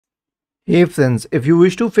Hey friends, if you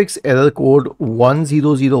wish to fix error code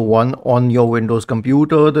 1001 on your Windows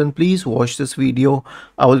computer, then please watch this video.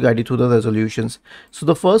 I will guide you through the resolutions. So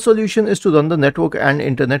the first solution is to run the network and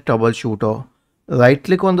internet troubleshooter. Right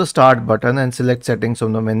click on the start button and select settings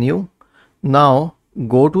from the menu. Now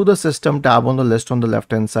go to the system tab on the list on the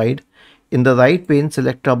left hand side. In the right pane,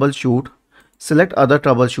 select troubleshoot. Select other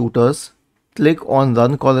troubleshooters. Click on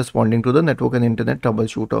run corresponding to the network and internet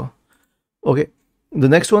troubleshooter. Okay. The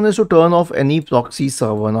next one is to turn off any proxy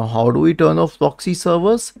server. Now, how do we turn off proxy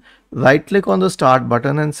servers? Right click on the start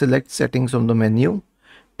button and select settings from the menu.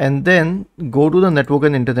 And then go to the network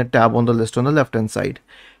and internet tab on the list on the left hand side.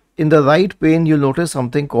 In the right pane, you'll notice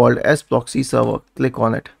something called as proxy server. Click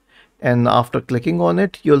on it. And after clicking on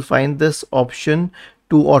it, you'll find this option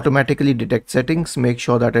to automatically detect settings. Make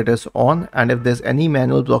sure that it is on. And if there's any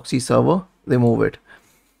manual proxy server, remove it.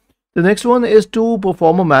 The next one is to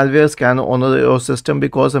perform a malware scan on your system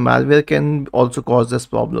because a malware can also cause this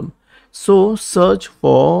problem. So search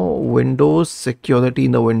for Windows Security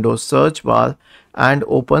in the Windows search bar and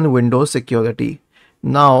open Windows Security.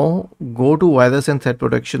 Now go to Virus and Threat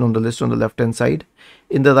Protection on the list on the left hand side.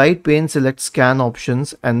 In the right pane, select Scan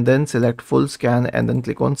options and then select Full Scan and then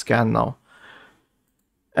click on Scan now.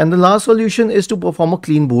 And the last solution is to perform a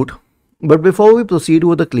clean boot. But before we proceed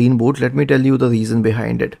with the clean boot, let me tell you the reason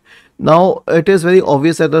behind it. Now, it is very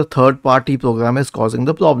obvious that the third-party program is causing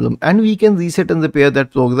the problem, and we can reset and repair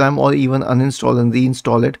that program or even uninstall and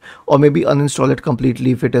reinstall it, or maybe uninstall it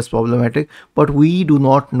completely if it is problematic, but we do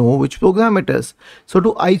not know which program it is. So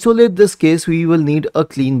to isolate this case, we will need a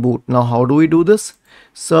clean boot. Now, how do we do this?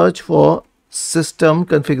 Search for System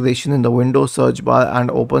Configuration in the Windows search bar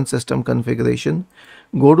and open System Configuration.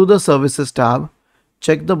 Go to the Services tab.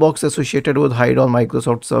 Check the box associated with Hide on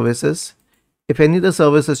Microsoft Services. If any of the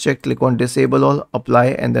service is checked, click on Disable All, Apply,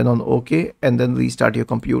 and then on OK, and then restart your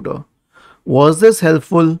computer. Was this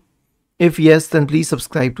helpful? If yes, then please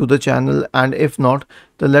subscribe to the channel, and if not,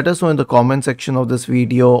 then let us know in the comment section of this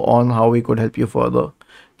video on how we could help you further.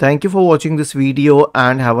 Thank you for watching this video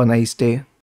and have a nice day.